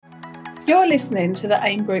You're listening to the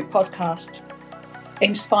AIM Group podcast.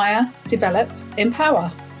 Inspire, develop,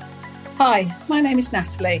 empower. Hi, my name is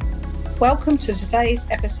Natalie. Welcome to today's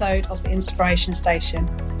episode of the Inspiration Station.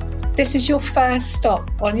 This is your first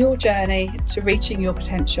stop on your journey to reaching your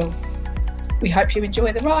potential. We hope you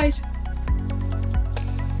enjoy the ride.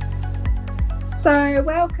 So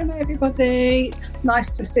welcome everybody.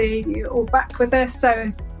 Nice to see you all back with us.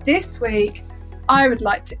 So this week, I would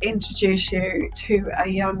like to introduce you to a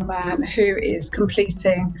young man who is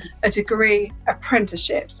completing a degree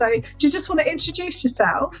apprenticeship. So do you just want to introduce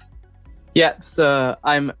yourself? Yeah, so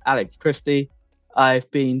I'm Alex Christie. I've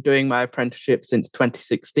been doing my apprenticeship since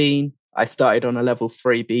 2016. I started on a level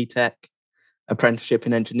 3 BTEC apprenticeship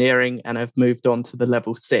in engineering, and I've moved on to the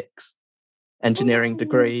level 6 engineering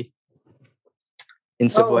degree in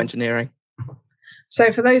civil engineering.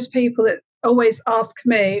 So for those people that always ask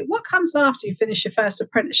me, what comes after you finish your first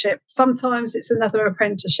apprenticeship? Sometimes it's another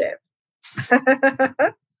apprenticeship.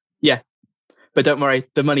 Yeah, but don't worry,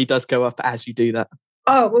 the money does go up as you do that.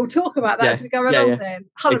 Oh, we'll talk about that as we go along then.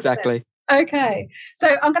 100%. Exactly. Okay. So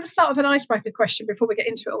I'm going to start with an icebreaker question before we get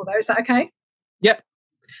into it all, though. Is that okay? Yep.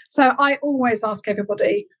 So I always ask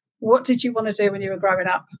everybody, what did you want to do when you were growing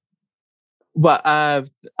up? Well,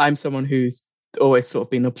 I'm someone who's always sort of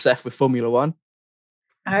been obsessed with Formula One.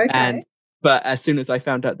 Okay. But as soon as I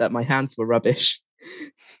found out that my hands were rubbish,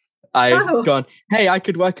 I've gone, hey, I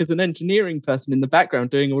could work as an engineering person in the background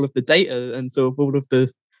doing all of the data and sort of all of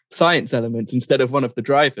the science elements instead of one of the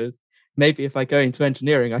drivers. Maybe if I go into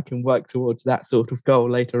engineering, I can work towards that sort of goal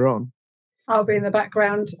later on. I'll be in the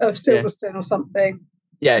background of Silverstone or something.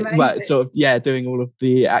 Yeah, Amazing. well, sort of, doing all of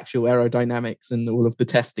the actual aerodynamics and all of the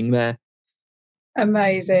testing there.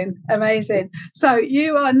 Amazing. So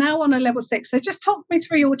you are now on a level 6. So just talk me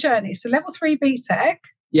through your journey. So level 3 BTEC.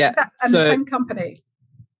 Yeah. And the same company.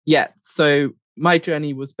 Yeah. So my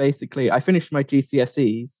journey was basically, I finished my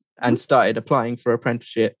GCSEs and started applying for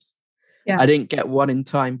apprenticeships. Yeah. I didn't get one in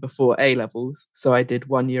time before A levels. So I did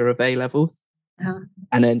 1 year of A levels.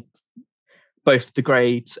 And then both the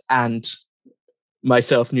grades and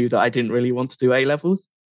myself knew that I didn't really want to do A levels.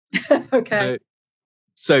 Okay.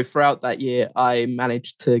 So throughout that year, I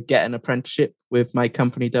managed to get an apprenticeship with my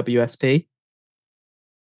company, WSP.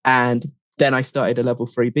 And then I started a level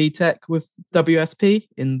 3 BTEC with WSP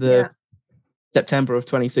in the September of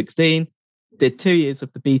 2016. Did 2 years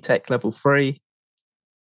of the BTEC level 3.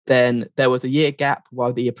 Then there was a year gap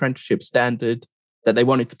while the apprenticeship standard that they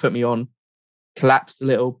wanted to put me on collapsed a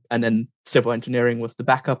little. And then civil engineering was the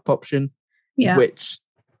backup option, which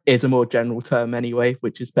is a more general term anyway,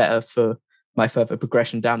 which is better for my further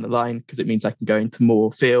progression down the line because it means I can go into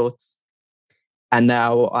more fields. And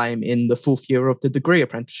now I'm in the 4th year of the degree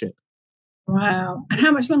apprenticeship. Wow. And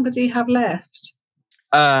how much longer do you have left?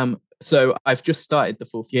 So I've just started the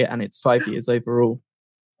 4th year and it's 5 years overall.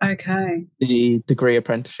 Okay. The degree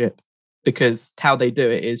apprenticeship, because how they do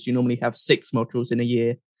it is you normally have 6 modules in a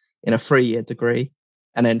year in a 3-year degree.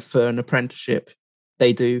 And then for an apprenticeship,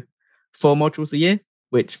 they do 4 modules a year,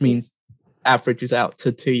 which means averages out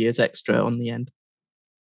to 2 years extra on the end.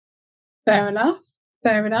 Fair enough.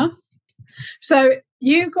 So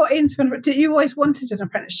you got into you always wanted an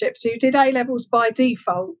apprenticeship, so you did A levels by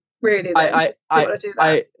default, really?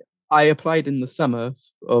 I applied in the summer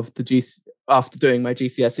of the after doing my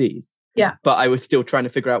GCSEs. Yeah. But I was still trying to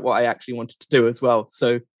figure out what I actually wanted to do as well.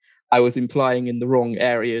 So I was applying in the wrong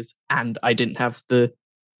areas and I didn't have the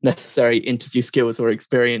necessary interview skills or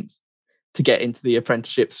experience to get into the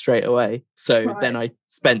apprenticeship straight away. So then I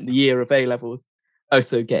spent the year of A levels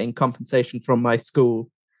also getting compensation from my school,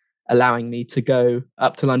 allowing me to go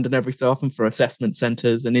up to London every so often for assessment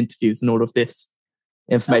centres and interviews and all of this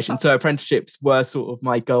information. So apprenticeships were sort of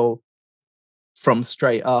my goal from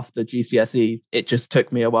straight after GCSEs. It just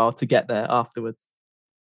took me a while to get there afterwards.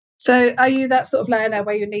 So are you that sort of learner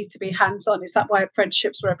where you need to be hands-on? Is that why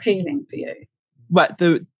apprenticeships were appealing for you? Well,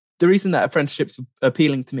 the reason that apprenticeships are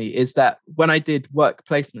appealing to me is that when I did work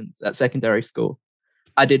placements at secondary school,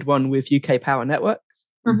 I did one with UK Power Networks.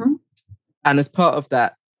 Mm-hmm. And as part of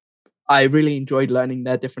that, I really enjoyed learning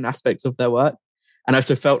their different aspects of their work. And I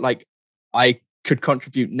also felt like I could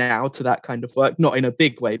contribute now to that kind of work, not in a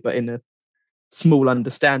big way, but in a small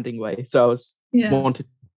understanding way. So I was wanted.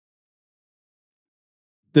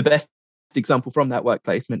 The best example from that work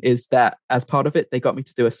placement is that as part of it, they got me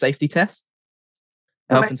to do a safety test.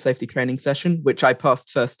 Health and safety training session, which I passed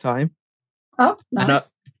first time. Oh, nice.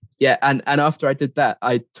 And after I did that,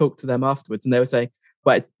 I talked to them afterwards and they were saying,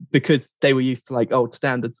 well, because they were used to like old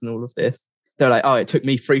standards and all of this, they're like, oh, it took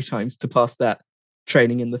me 3 times to pass that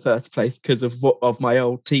training in the first place because of my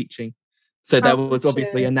old teaching. So there was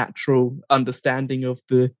obviously a natural understanding of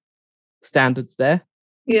the standards there.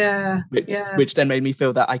 Yeah. Which then made me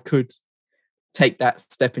feel that I could take that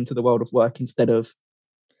step into the world of work instead of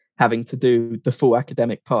having to do the full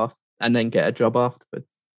academic path and then get a job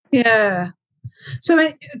afterwards. Yeah. So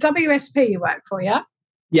WSP you work for, yeah?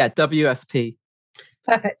 Yeah, WSP.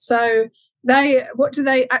 Perfect. So what do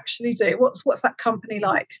they actually do? What's that company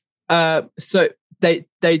like? So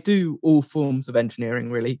they do all forms of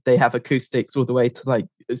engineering, really. They have acoustics all the way to like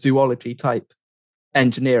zoology type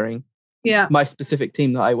engineering. Yeah. My specific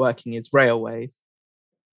team that I work in is railways,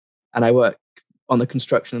 and I work on the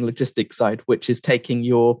construction and logistics side, which is taking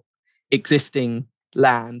your existing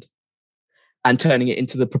land and turning it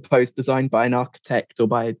into the proposed design by an architect or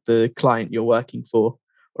by the client you're working for,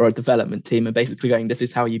 or a development team, and basically going, this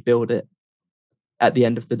is how you build it at the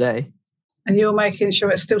end of the day. And you're making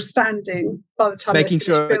sure it's still standing by the time making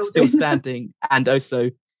sure it's still standing, and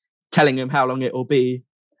also telling them how long it will be,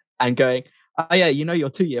 and going, oh yeah, you know your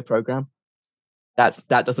 2-year program, that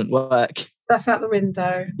doesn't work. That's out the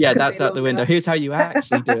window. Yeah, that's out the window. Here's how you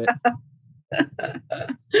actually do it.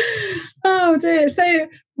 Oh dear. So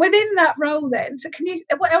within that role then, so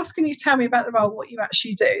what else can you tell me about the role, what you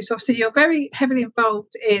actually do? So obviously you're very heavily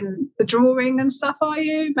involved in the drawing and stuff, are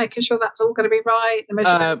you? Making sure that's all going to be right, the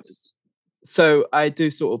measurements? So I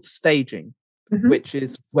do sort of staging, which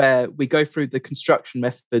is where we go through the construction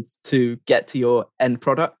methods to get to your end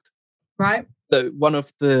product. Right. So one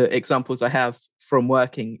of the examples I have from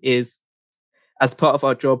working is, as part of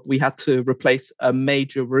our job, we had to replace a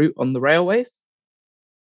major route on the railways.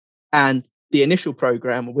 And the initial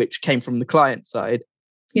program, which came from the client side,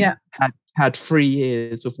 had 3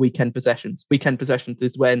 years of weekend possessions. Weekend possessions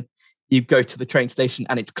is when you go to the train station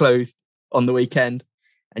and it's closed on the weekend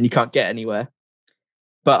and you can't get anywhere.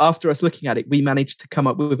 But after us looking at it, we managed to come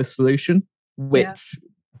up with a solution which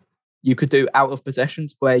you could do out of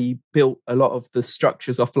possessions, where you built a lot of the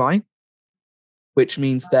structures offline, which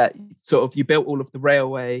means that sort of you built all of the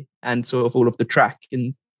railway and sort of all of the track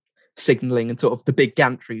in signalling and sort of the big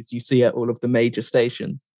gantries you see at all of the major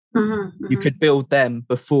stations. You could build them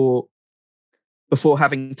before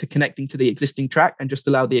having to connecting to the existing track, and just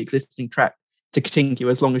allow the existing track to continue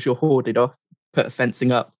as long as you're hoarded off, put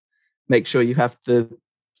fencing up, make sure you have the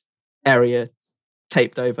area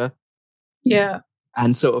taped over. Yeah.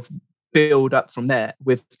 And sort of build up from there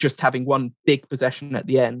with just having one big possession at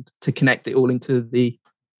the end to connect it all into the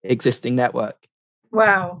existing network.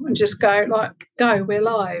 Wow. And just go, we're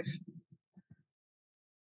live.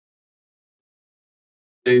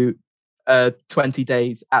 Do 20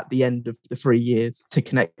 days at the end of the 3 years to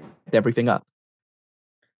connect everything up,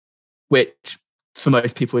 which for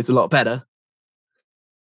most people is a lot better.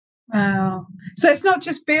 Wow. So it's not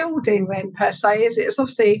just building then per se, is it? It's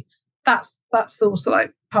obviously that's also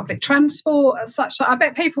like public transport and such. I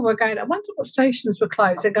bet people were going, I wonder what stations were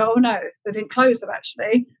closed. They go, oh no, they didn't close them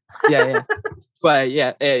actually. Yeah. Well,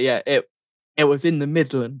 yeah. It was in the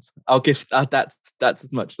Midlands. I'll guess that's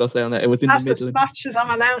as much as I'll say on that. It was in the Midlands. That's as much as I'm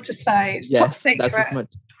allowed to say. It's top secret.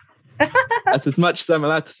 That's as much as I'm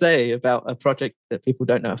allowed to say about a project that people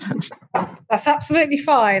don't know about. That's absolutely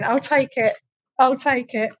fine. I'll take it.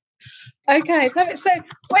 Okay, so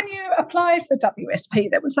when you applied for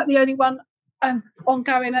WSP, that was that the only one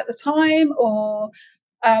ongoing at the time, or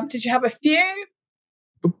did you have a few?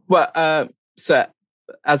 Well, so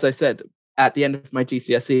as I said, at the end of my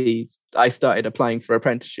GCSEs, I started applying for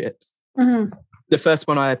apprenticeships. The first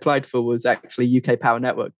one I applied for was actually UK Power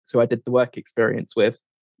Network, so I did the work experience with.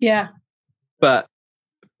 Yeah. But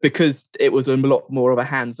because it was a lot more of a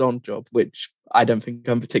hands-on job, which I don't think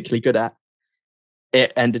I'm particularly good at,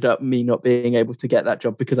 it ended up me not being able to get that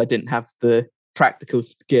job because I didn't have the practical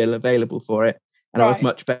skill available for it. And I was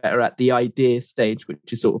much better at the idea stage, which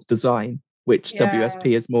is sort of design, which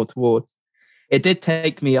WSP is more towards. It did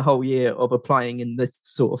take me a whole year of applying in this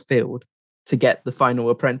sort of field to get the final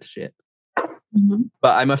apprenticeship.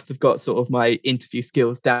 But I must have got sort of my interview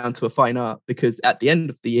skills down to a fine art, because at the end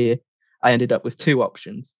of the year, I ended up with 2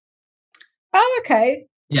 options. Oh, okay.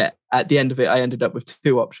 Yeah, at the end of it, I ended up with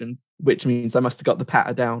 2 options, which means I must have got the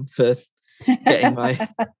patter down for getting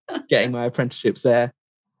my apprenticeships there.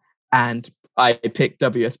 And I picked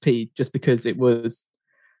WSP just because it was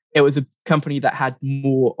a company that had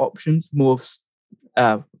more options, more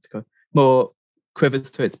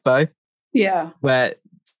quivers to its bow. Yeah, where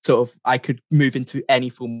sort of I could move into any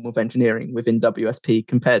form of engineering within WSP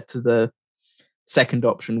compared to the second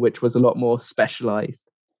option, which was a lot more specialized.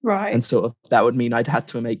 Right. And sort of that would mean I'd had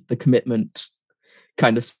to make the commitment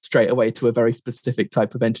kind of straight away to a very specific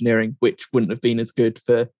type of engineering, which wouldn't have been as good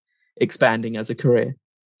for expanding as a career.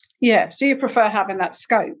 Yeah. So you prefer having that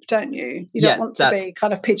scope, don't you? You don't want to be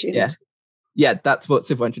kind of pigeoned. Yeah, that's what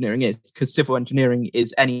civil engineering is, because civil engineering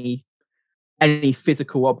is any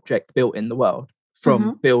physical object built in the world,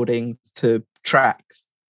 from buildings to tracks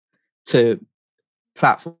to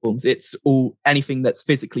platforms. It's all, anything that's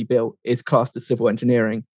physically built is classed as civil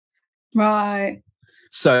engineering. Right.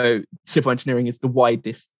 So civil engineering is the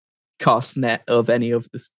widest cast net of any of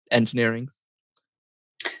the engineerings.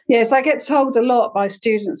 Yes, I get told a lot by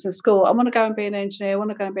students at school, I want to go and be an engineer,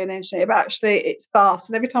 but actually it's vast.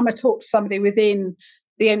 And every time I talk to somebody within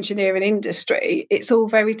the engineering industry, it's all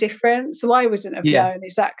very different. So I wouldn't have known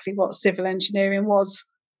exactly what civil engineering was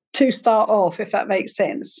to start off, if that makes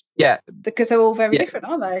sense. Yeah. Because they're all very different,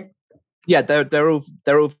 aren't they? Yeah, they're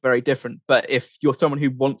all very different. But if you're someone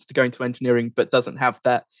who wants to go into engineering but doesn't have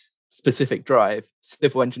that specific drive,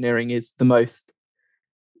 civil engineering is the most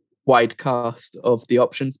wide cast of the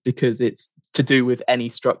options, because it's to do with any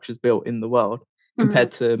structures built in the world,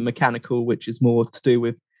 compared to mechanical, which is more to do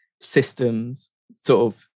with systems,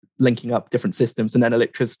 sort of linking up different systems, and then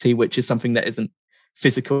electricity, which is something that isn't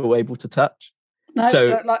physical, able to touch. No,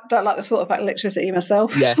 so, don't like the thought about electricity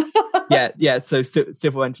myself. Yeah. So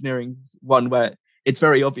civil engineering is one where it's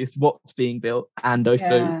very obvious what's being built, and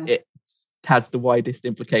also it has the widest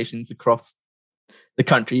implications across the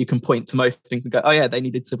country. You can point to most things and go, oh yeah, they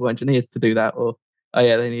needed civil engineers to do that, or oh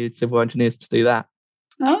yeah, they needed civil engineers to do that.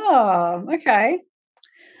 Oh, okay.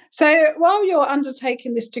 So while you're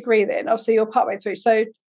undertaking this degree, then obviously you're partway through. So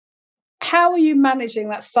how are you managing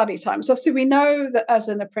that study time? So obviously we know that as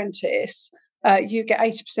an apprentice, you get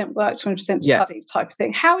 80% work, 20% study type of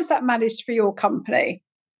thing. How is that managed for your company?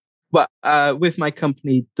 Well, with my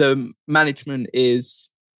company, the management is,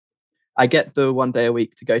 I get the 1 day a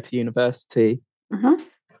week to go to university,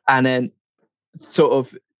 and then sort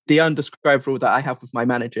of the undescribed rule that I have with my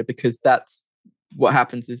manager, because that's what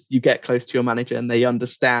happens, is you get close to your manager and they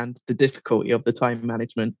understand the difficulty of the time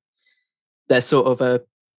management. There's sort of a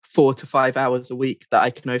 4 to 5 hours a week that I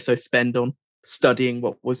can also spend on studying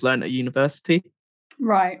what was learned at university.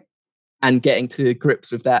 Right. And getting to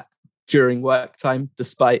grips with that during work time,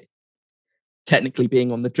 despite technically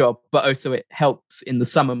being on the job. But also it helps in the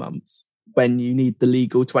summer months when you need the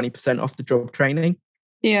legal 20% off the job training.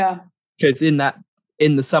 Yeah. Because in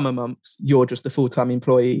the summer months, you're just a full-time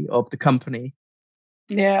employee of the company.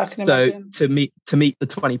 Yeah, I can imagine. To meet the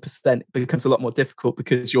 20% becomes a lot more difficult,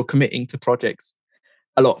 because you're committing to projects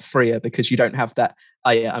a lot freer, because you don't have that,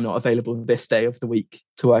 I'm not available this day of the week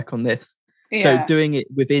to work on this. Yeah. So doing it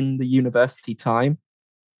within the university time,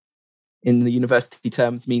 in the university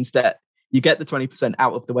terms, means that you get the 20%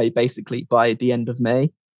 out of the way basically by the end of May.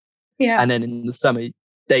 Yeah. And then in the summer,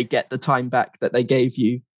 they get the time back that they gave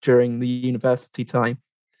you during the university time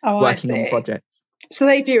working on projects. So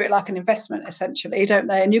they view it like an investment, essentially, don't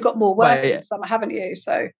they? And you've got more work in the summer, haven't you?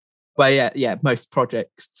 So, well, yeah. Most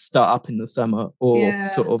projects start up in the summer, or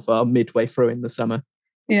sort of midway through in the summer.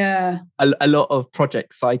 Yeah. A lot of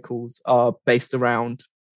project cycles are based around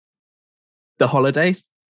the holidays.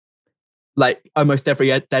 Like almost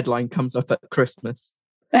every deadline comes up at Christmas,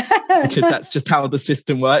 because that's just how the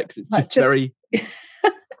system works. It's just very.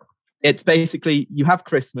 It's basically, you have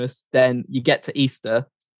Christmas, then you get to Easter,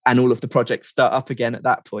 and all of the projects start up again at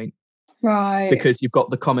that point. Right. Because you've got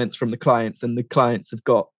the comments from the clients, and the clients have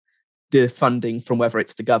got the funding from whether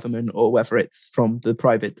it's the government or whether it's from the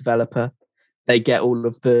private developer. They get all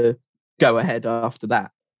of the go ahead after that.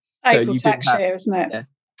 April tax year, isn't it?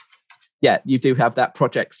 Yeah, you do have that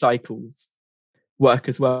project cycles work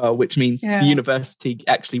as well, which means the university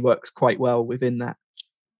actually works quite well within that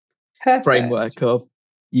framework of,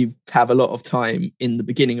 you have a lot of time in the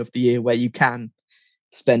beginning of the year where you can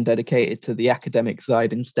spend dedicated to the academic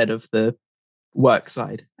side instead of the work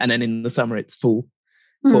side. And then in the summer, it's full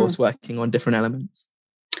force working on different elements.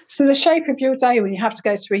 So the shape of your day when you have to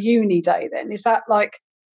go to a uni day, then, is that like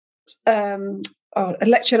a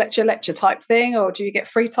lecture type thing, or do you get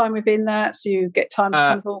free time within that, so you get time to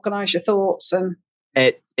kind of organise your thoughts? And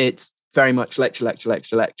it's very much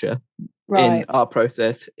lecture. Right. In our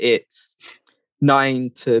process, it's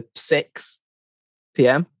 9 to 6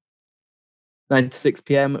 p.m.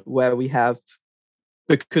 where we have,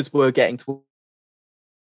 because we're getting to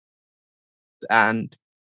and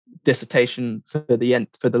dissertation for the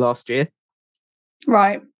last year.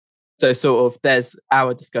 Right. So sort of there's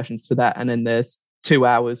hour discussions for that, and then there's 2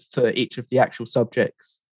 hours for each of the actual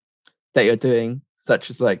subjects that you're doing, such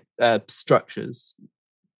as like structures,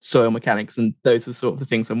 soil mechanics, and those are sort of the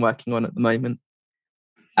things I'm working on at the moment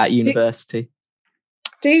at university.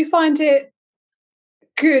 Do you find it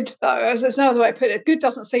good, though? As there's no other way to put it, good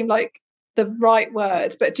doesn't seem like the right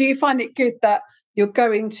word, but do you find it good that you're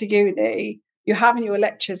going to uni you're having your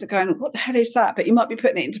lectures are going, what the hell is that? But you might be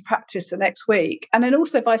putting it into practice the next week. And then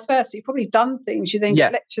also vice versa, you've probably done things you then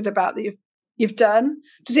get lectured about that you've done.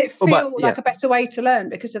 Does it feel like a better way to learn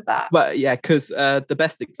because of that? But yeah, because the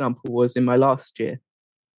best example was in my last year.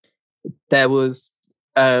 There was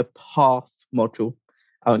a half module.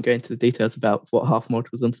 I won't go into the details about what half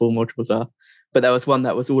modules and full modules are, but there was one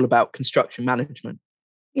that was all about construction management.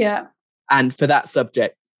 Yeah. And for that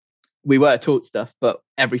subject, we were taught stuff, but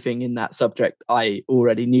everything in that subject I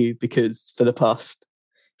already knew, because for the past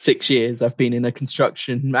 6 years, I've been in a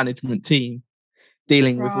construction management team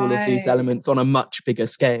dealing with all of these elements on a much bigger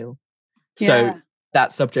scale. So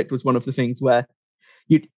that subject was one of the things where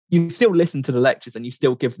you still listen to the lectures and you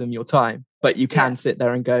still give them your time, but you can sit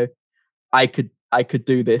there and go, I could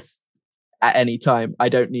do this at any time. I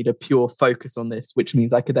don't need a pure focus on this, which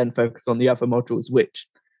means I could then focus on the other modules, which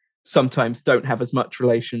sometimes don't have as much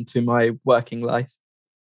relation to my working life.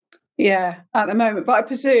 Yeah, at the moment. But I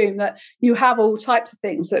presume that you have all types of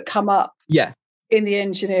things that come up in the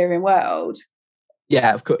engineering world.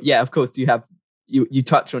 Yeah, of course. Yeah, of course you have you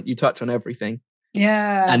touch on everything.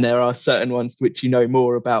 Yeah. And there are certain ones which you know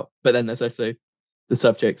more about, but then there's also the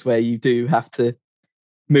subjects where you do have to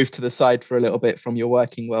move to the side for a little bit from your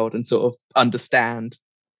working world and sort of understand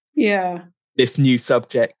this new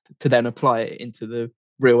subject to then apply it into the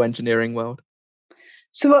real engineering world.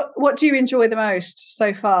 So what do you enjoy the most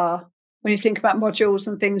so far when you think about modules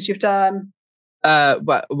and things you've done?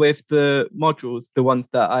 But with the modules, the ones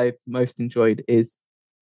that I've most enjoyed is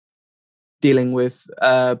dealing with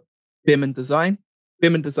BIM and design.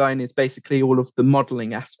 BIM and design is basically all of the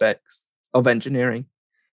modeling aspects of engineering.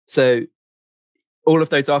 So all of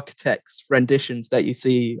those architects' renditions that you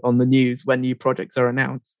see on the news when new projects are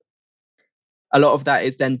announced, a lot of that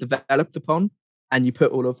is then developed upon, and you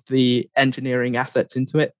put all of the engineering assets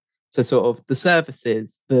into it. So sort of the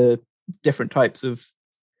services, the different types of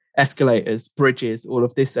escalators, bridges, all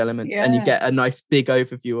of this elements, and you get a nice big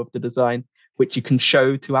overview of the design, which you can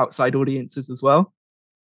show to outside audiences as well.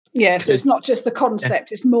 Yeah, so it's not just the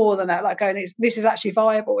concept, it's more than that, like going, this is actually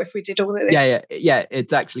viable if we did all of this. Yeah,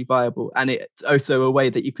 it's actually viable. And it's also a way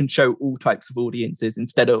that you can show all types of audiences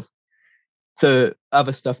instead of the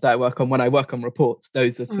other stuff that I work on. When I work on reports,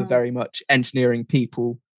 those are for very much engineering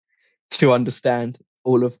people to understand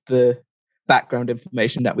all of the background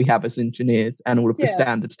information that we have as engineers and all of the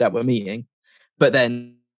standards that we're meeting. But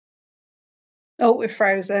then... Oh, we're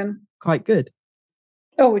frozen. Quite good.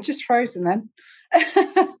 Oh, we're just frozen then.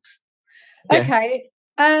 Okay.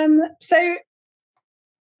 So,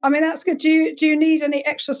 I mean, that's good. Do you need any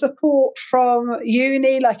extra support from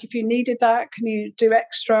uni? Like, if you needed that, can you do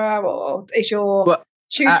extra, or is your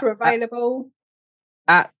tutor available?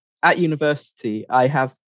 At university, I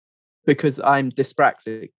have, because I'm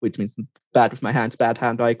dyspraxic, which means bad with my hands, bad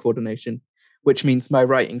hand-eye coordination, which means my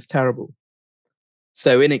writing's terrible.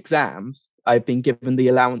 So in exams, I've been given the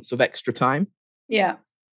allowance of extra time. Yeah.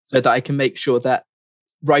 So that I can make sure that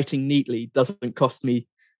writing neatly doesn't cost me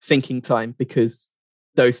thinking time, because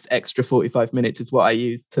those extra 45 minutes is what I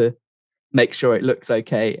use to make sure it looks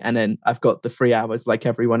okay. And then I've got the 3 hours like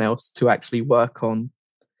everyone else to actually work on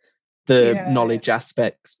the knowledge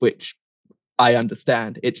aspects, which I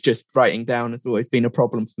understand. It's just writing down has always been a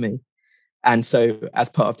problem for me. And so as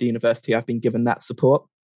part of the university, I've been given that support.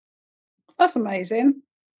 That's amazing.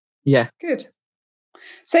 Yeah. Good.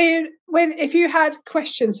 So if you had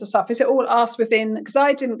questions or stuff, is it all asked within, because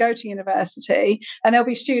I didn't go to university, and there'll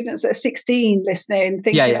be students that are 16 listening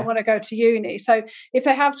thinking I want to go to uni. So if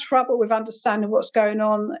they have trouble with understanding what's going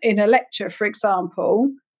on in a lecture, for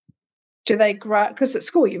example, do they grab, because at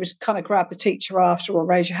school you would kind of grab the teacher after or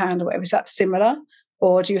raise your hand or whatever, is that similar,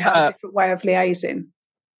 or do you have a different way of liaising?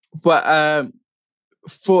 But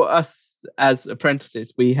for us as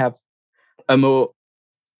apprentices, we have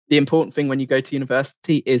the important thing when you go to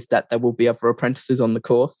university is that there will be other apprentices on the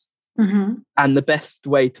course. Mm-hmm. And the best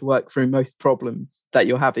way to work through most problems that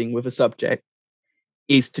you're having with a subject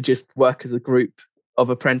is to just work as a group of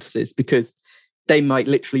apprentices, because they might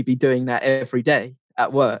literally be doing that every day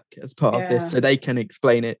at work as part of this, so they can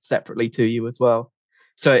explain it separately to you as well.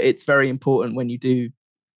 So it's very important when you do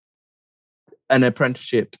an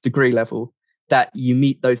apprenticeship degree level that you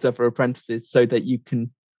meet those other apprentices, so that you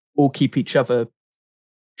can all keep each other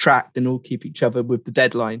tracked and all keep each other with the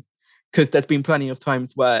deadline. Because there's been plenty of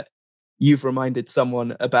times where you've reminded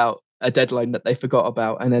someone about a deadline that they forgot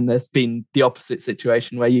about, and then there's been the opposite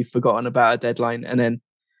situation where you've forgotten about a deadline, and then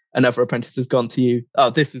another apprentice has gone to you, oh,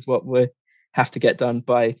 this is what we have to get done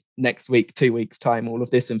by next week, 2 weeks time, all of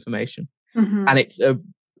this information. Mm-hmm. And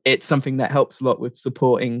it's something that helps a lot with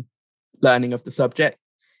supporting learning of the subject.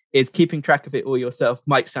 is keeping track of it all yourself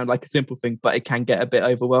might sound like a simple thing, but it can get a bit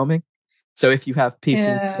overwhelming. So if you have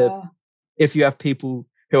people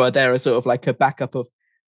who are there as sort of like a backup of,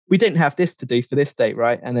 we didn't have this to do for this date,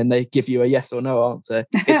 right? And then they give you a yes or no answer.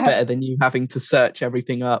 It's better than you having to search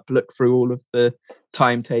everything up, look through all of the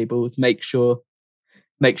timetables, make sure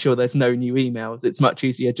there's no new emails. It's much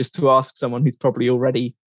easier just to ask someone who's probably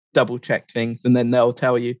already double checked things, and then they'll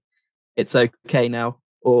tell you it's okay now,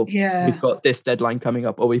 or we've got this deadline coming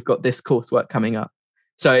up, or we've got this coursework coming up.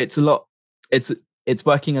 So it's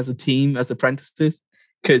working as a team as apprentices,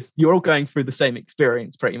 because you're all going through the same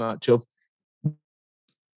experience pretty much of.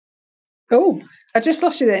 Oh, I just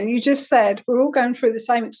lost you then. You just said we're all going through the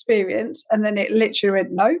same experience, and then it literally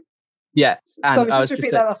went no. Yeah. And sorry, just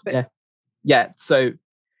repeat that last bit. Yeah. So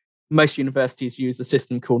most universities use a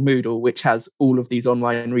system called Moodle, which has all of these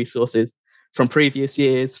online resources from previous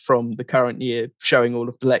years, from the current year, showing all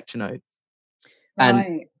of the lecture notes.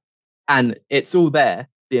 Right. And it's all there,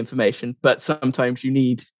 the information, but sometimes you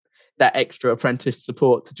need that extra apprentice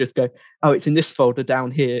support to just go, oh, it's in this folder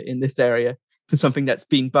down here in this area, for something that's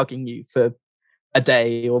been bugging you for a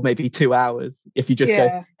day or maybe 2 hours. If you just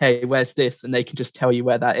go, hey, where's this? And they can just tell you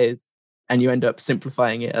where that is. And you end up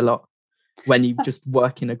simplifying it a lot when you just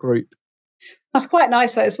work in a group. That's quite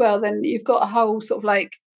nice though, as well. Then you've got a whole sort of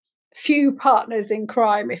like few partners in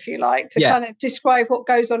crime, if you like, to kind of describe what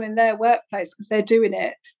goes on in their workplace, because they're doing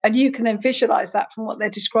it. And you can then visualize that from what they're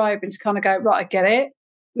describing to kind of go, right, I get it.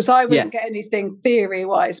 Because I wouldn't get anything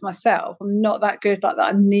theory-wise myself. I'm not that good like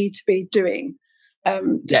that. I need to be doing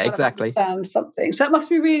to exactly understand something. So it must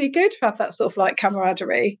be really good to have that sort of like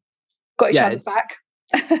camaraderie. Got each other's back.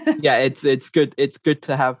 It's good. It's good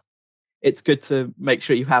to have. It's good to make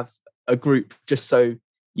sure you have a group, just so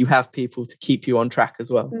you have people to keep you on track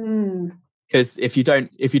as well. Because if you don't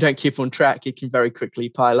keep on track, it can very quickly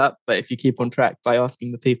pile up. But if you keep on track by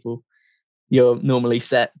asking the people, you're normally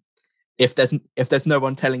set. If there's no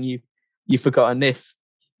one telling you you've forgotten this,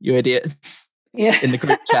 you idiot, in the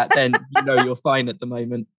group chat, then you know you're fine at the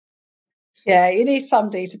moment. Yeah, you need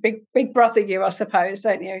somebody to big brother you, I suppose,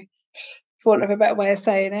 don't you? For want of a better way of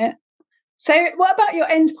saying it. So what about your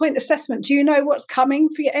endpoint assessment? Do you know what's coming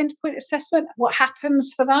for your endpoint assessment? What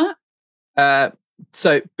happens for that?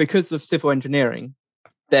 So because of civil engineering,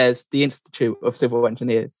 there's the Institute of Civil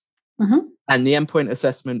Engineers. Mm-hmm. And the endpoint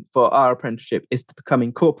assessment for our apprenticeship is to become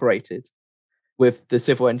incorporated with the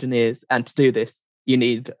civil engineers. And to do this, you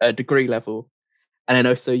need a degree level. And then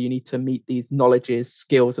also you need to meet these knowledges,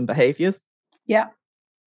 skills, and behaviors. Yeah.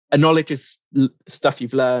 A knowledge is stuff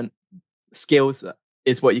you've learned. Skills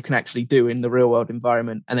is what you can actually do in the real world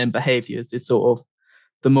environment. And then behaviors is sort of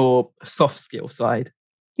the more soft skill side.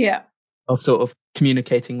 Yeah. Of sort of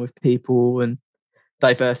communicating with people and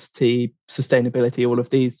diversity, sustainability, all of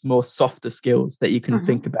these more softer skills that you can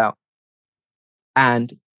think about.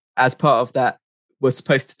 And as part of that, we're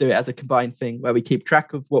supposed to do it as a combined thing where we keep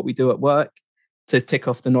track of what we do at work to tick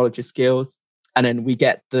off the knowledge of skills. And then we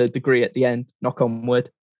get the degree at the end, knock on wood.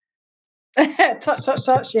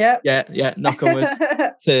 touch, yeah. Yeah, knock on wood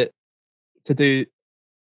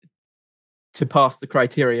to pass the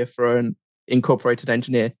criteria for an incorporated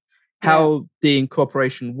engineer. How the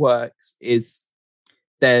incorporation works is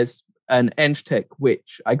there's an EngTech,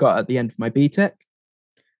 which I got at the end of my BTEC,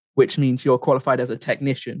 which means you're qualified as a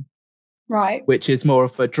technician. Right. Which is more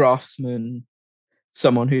of a draftsman,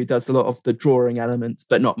 someone who does a lot of the drawing elements,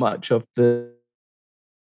 but not much of the...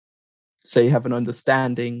 So you have an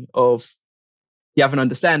understanding of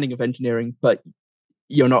engineering, but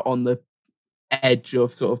you're not on the edge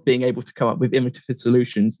of sort of being able to come up with innovative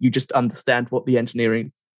solutions. You just understand what the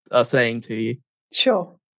engineering are saying to you.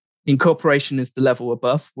 Sure. Incorporation is the level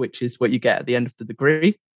above, which is what you get at the end of the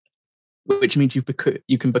degree, which means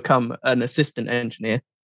you can become an assistant engineer,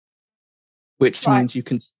 which means you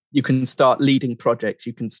can start leading projects,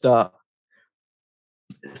 you can start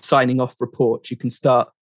signing off reports, you can start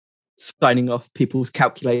signing off people's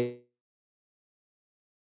calculations.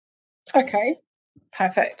 Okay,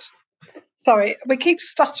 perfect. Sorry, we keep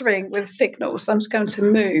stuttering with signals. So I'm just going to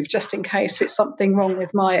move just in case it's something wrong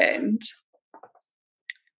with my end.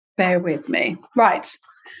 Bear with me. Right.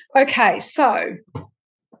 Okay, so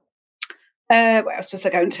what else was I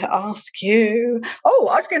going to ask you? Oh,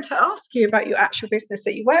 I was going to ask you about your actual business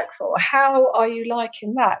that you work for. How are you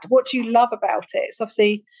liking that? What do you love about it? So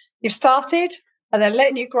obviously you've started and they're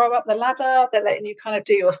letting you grow up the ladder. They're letting you kind of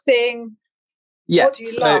do your thing. Yeah. What do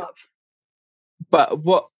you love? But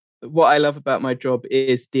what I love about my job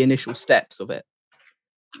is the initial steps of it.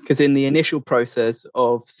 Because in the initial process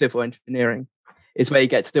of civil engineering is where you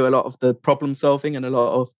get to do a lot of the problem solving and a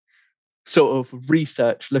lot of sort of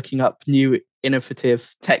research, looking up new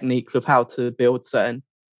innovative techniques of how to build certain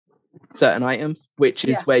items, which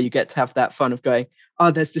is where you get to have that fun of going,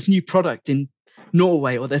 oh, there's this new product in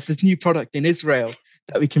Norway, or there's this new product in Israel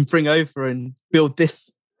that we can bring over and build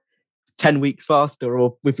this 10 weeks faster,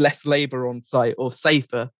 or with less labor on site, or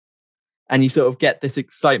safer. And you sort of get this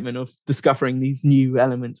excitement of discovering these new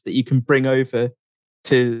elements that you can bring over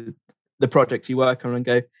to the project you work on and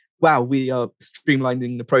go, wow, we are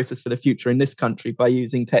streamlining the process for the future in this country by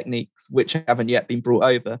using techniques which haven't yet been brought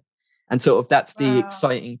over. And sort of that's the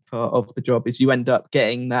exciting part of the job, is you end up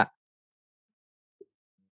getting that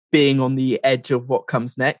being on the edge of what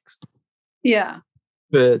comes next. Yeah.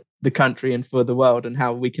 For the country and for the world, and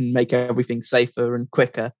how we can make everything safer and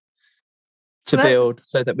quicker to build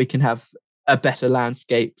so that we can have a better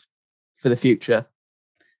landscape for the future.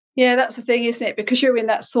 Yeah, that's the thing, isn't it? Because you're in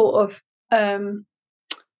that sort of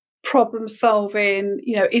problem solving,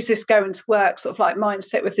 is this going to work sort of like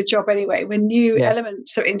mindset with the job anyway. When new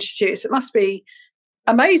elements are introduced, it must be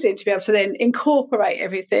amazing to be able to then incorporate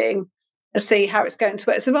everything and see how it's going to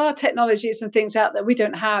work. So there are technologies and things out there we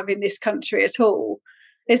don't have in this country at all,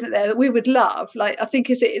 isn't there, that we would love? Like, I think,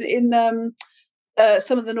 is it in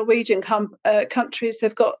some of the Norwegian countries,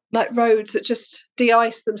 they've got like roads that just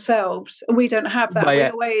de-ice themselves, and we don't have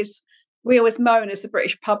that. We always moan as the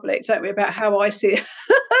British public, don't we, about how icy.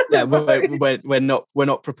 Yeah, we're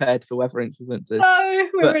not prepared for weather incidents. No,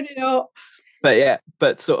 we're really not.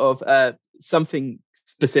 But sort of something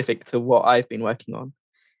specific to what I've been working on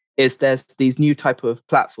is there's these new type of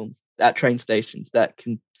platforms at train stations that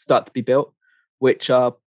can start to be built, which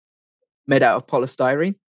are made out of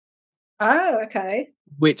polystyrene. Oh, okay.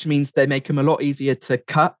 Which means they make them a lot easier to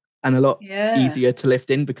cut and a lot easier to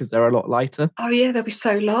lift in because they're a lot lighter. Oh, yeah, they'll be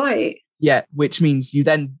so light. Yeah, which means you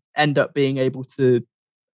then end up being able to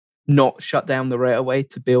not shut down the railway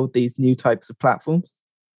to build these new types of platforms.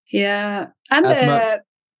 Yeah. And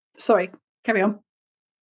sorry, carry on.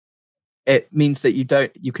 It means that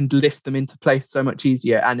you can lift them into place so much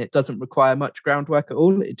easier, and it doesn't require much groundwork at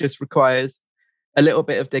all. It just requires a little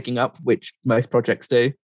bit of digging up, which most projects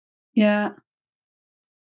do. Yeah.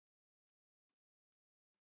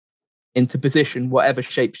 Into position, whatever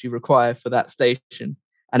shapes you require for that station.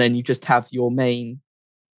 And then you just have your main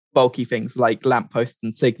bulky things like lampposts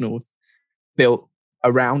and signals built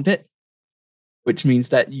around it, which means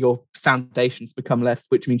that your foundations become less,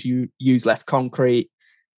 which means you use less concrete.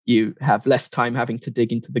 You have less time having to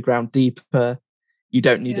dig into the ground deeper. You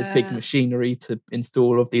don't need as big machinery to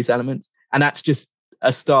install all of these elements. And that's just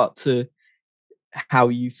a start to how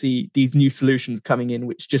you see these new solutions coming in,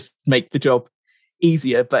 which just make the job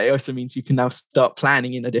easier, but it also means you can now start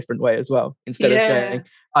planning in a different way as well. Instead of going,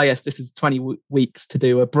 oh yes, this is 20 weeks to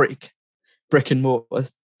do a brick and mortar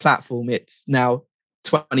platform, it's now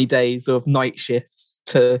 20 days of night shifts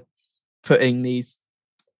to putting these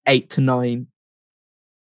 8 to 9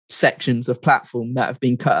 sections of platform that have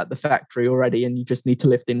been cut at the factory already, and you just need to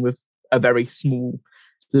lift in with a very small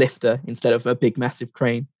lifter instead of a big massive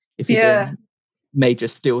crane if you're doing major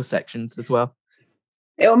steel sections as well.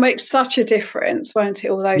 It will make such a difference, won't it?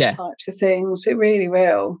 All those types of things. It really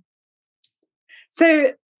will.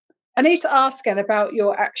 So I need to ask again about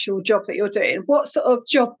your actual job that you're doing. What sort of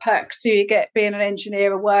job perks do you get being an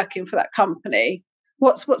engineer and working for that company?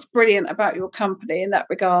 What's brilliant about your company in that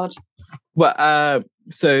regard? Well,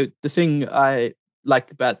 so the thing I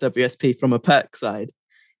like about WSP from a perk side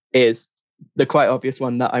is the quite obvious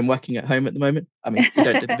one that I'm working at home at the moment. I mean, we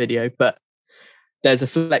don't do the video, but there's a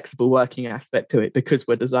flexible working aspect to it because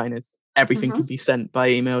we're designers. Everything can be sent by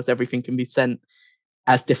emails. Everything can be sent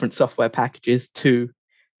as different software packages to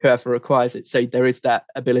whoever requires it. So there is that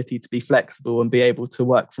ability to be flexible and be able to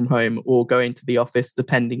work from home or go into the office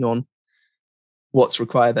depending on what's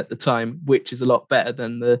required at the time, which is a lot better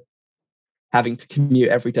than the having to commute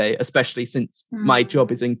every day, especially since my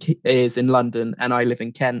job is in London and I live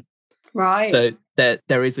in Kent. Right. So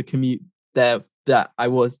there is a commute there that I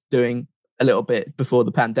was doing a little bit before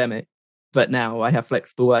the pandemic, but now I have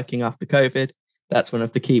flexible working after COVID. That's one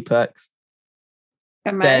of the key perks.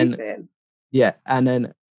 Amazing. And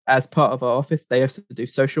then as part of our office, they also do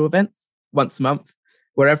social events once a month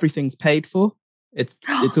where everything's paid for. It's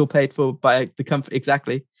all paid for by the company.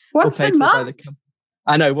 Exactly. Once a month?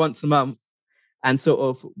 I know, once a month. And sort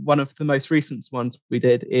of one of the most recent ones we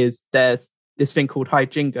did is there's this thing called High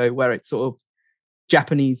Jingo, where it's sort of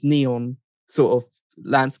Japanese neon sort of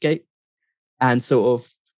landscape. And sort of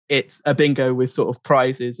it's a bingo with sort of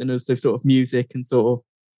prizes and also sort of music and sort of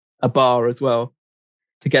a bar as well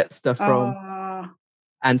to get stuff from.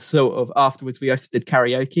 And sort of afterwards, we also did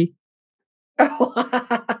karaoke.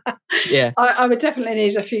 Yeah. I would definitely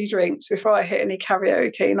need a few drinks before I hit any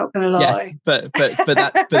karaoke, not going to lie. Yes, but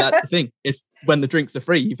that's the thing. It's when the drinks are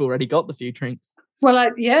free, you've already got the few drinks. Well,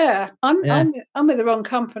 I'm with the wrong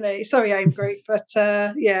company. Sorry, AIM Group, but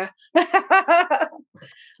yeah. I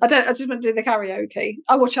just want to do the karaoke.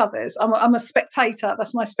 I watch others. I'm a spectator.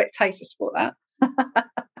 That's my spectator sport, that.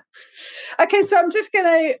 Okay, so I'm just going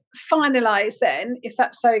to finalise then, if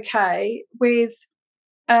that's okay, with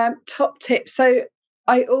top tips. So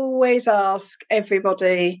I always ask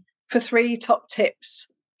everybody for 3 top tips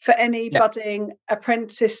for any budding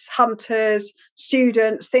apprentice hunters,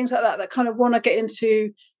 students, things like that kind of want to get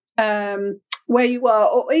into where you are,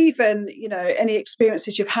 or even, any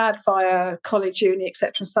experiences you've had via college, uni,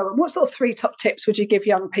 etc. and so on. What sort of 3 top tips would you give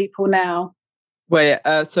young people now?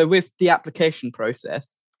 Well, so with the application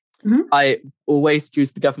process, I always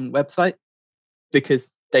choose the government website, because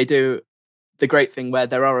they do the great thing where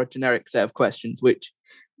there are a generic set of questions, which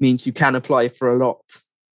means you can apply for a lot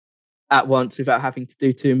at once without having to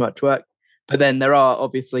do too much work. But then there are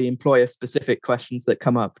obviously employer-specific questions that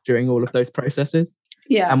come up during all of those processes.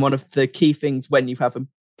 Yeah. And one of the key things when you have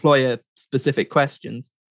employer-specific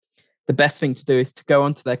questions, the best thing to do is to go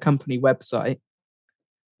onto their company website.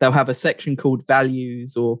 They'll have a section called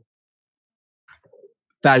values or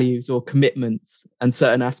commitments and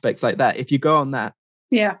certain aspects like that. If you go on that,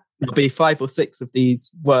 there'll be 5 or 6 of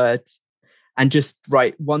these words, and just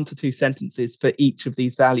write 1 to 2 sentences for each of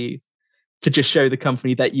these values to just show the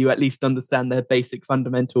company that you at least understand their basic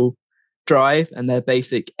fundamental drive and their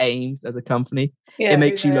basic aims as a company. It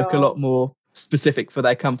makes you look a lot more specific for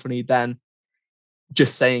their company than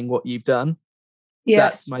just saying what you've done. Yes. So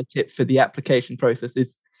that's my tip for the application process,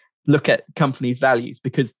 is look at companies' values,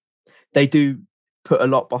 because they do put a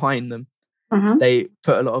lot behind them. They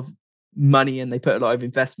put a lot of money and they put a lot of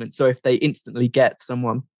investment. So if they instantly get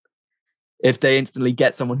someone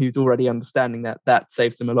who's already understanding that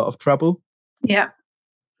saves them a lot of trouble. Yeah.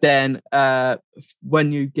 Then if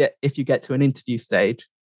you get to an interview stage,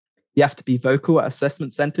 you have to be vocal at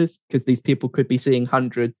assessment centres, because these people could be seeing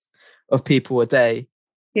hundreds of people a day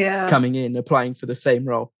coming in, applying for the same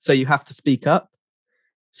role. So you have to speak up.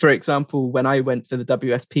 For example, when I went for the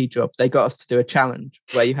WSP job, they got us to do a challenge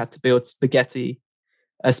where you had to build a spaghetti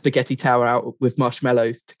tower out with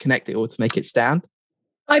marshmallows to connect it all to make it stand.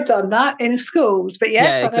 I've done that in schools, but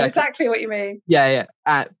yes, I know exactly what you mean. Yeah.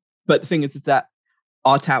 But the thing is that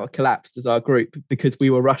our tower collapsed as our group because we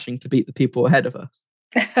were rushing to beat the people ahead of us.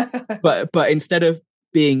 But instead of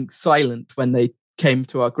being silent when they came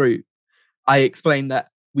to our group, I explained that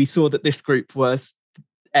we saw that this group was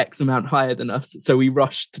X amount higher than us, so we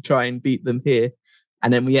rushed to try and beat them here,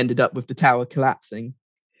 and then we ended up with the tower collapsing.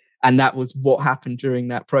 And that was what happened during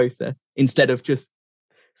that process. Instead of just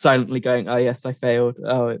silently going, oh yes, I failed,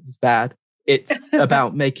 oh it was bad. It's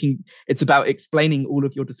about explaining all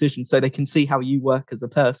of your decisions so they can see how you work as a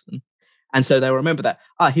person. And so they'll remember that,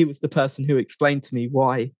 he was the person who explained to me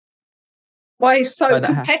why he's so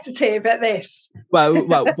competitive at this. Well,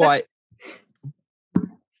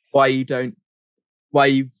 why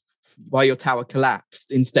your tower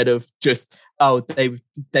collapsed, instead of just,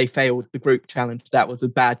 they failed the group challenge, that was a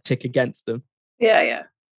bad tick against them. Yeah.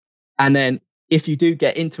 And then if you do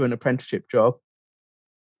get into an apprenticeship job,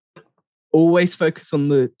 always focus on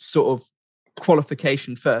the sort of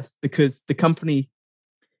qualification first, because the company,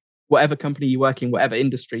 whatever company you work in, whatever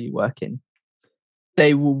industry you work in,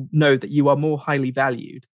 they will know that you are more highly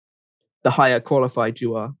valued the higher qualified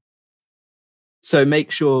you are. So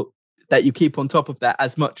make sure that you keep on top of that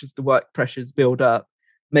as much as the work pressures build up.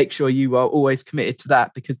 Make sure you are always committed to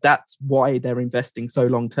that, because that's why they're investing so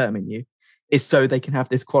long term in you, is so they can have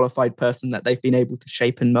this qualified person that they've been able to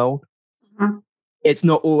shape and mold. Mm-hmm. It's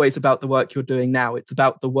not always about the work you're doing now. It's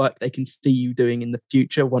about the work they can see you doing in the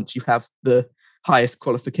future once you have the highest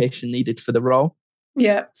qualification needed for the role.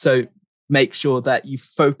 Yeah. So make sure that you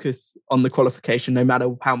focus on the qualification no matter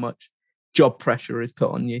how much job pressure is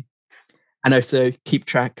put on you. And also keep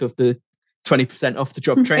track of the 20% off the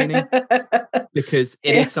job training, because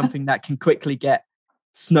it is something that can quickly get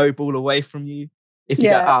snowball away from you. If you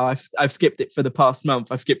go, I've skipped it for the past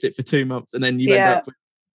month, I've skipped it for 2 months, and then you end up with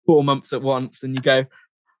 4 months at once, and you go,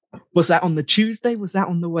 was that on the Tuesday? Was that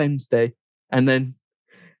on the Wednesday? And then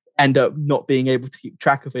end up not being able to keep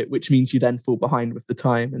track of it, which means you then fall behind with the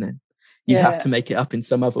time, and then you have to make it up in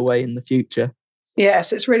some other way in the future.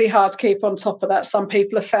 Yes, it's really hard to keep on top of that. Some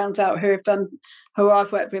people have found out who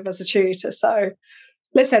I've worked with as a tutor. So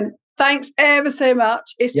listen, thanks ever so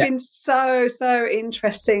much. It's been so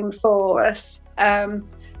interesting for us.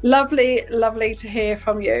 Lovely to hear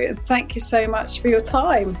from you. And thank you so much for your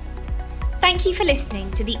time. Thank you for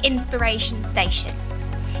listening to the Inspiration Station.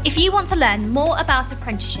 If you want to learn more about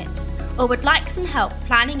apprenticeships or would like some help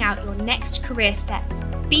planning out your next career steps,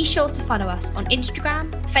 be sure to follow us on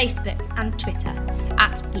Instagram, Facebook and Twitter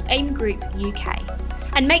at the AIM Group UK.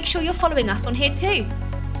 And make sure you're following us on here too,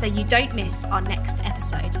 so you don't miss our next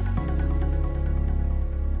episode.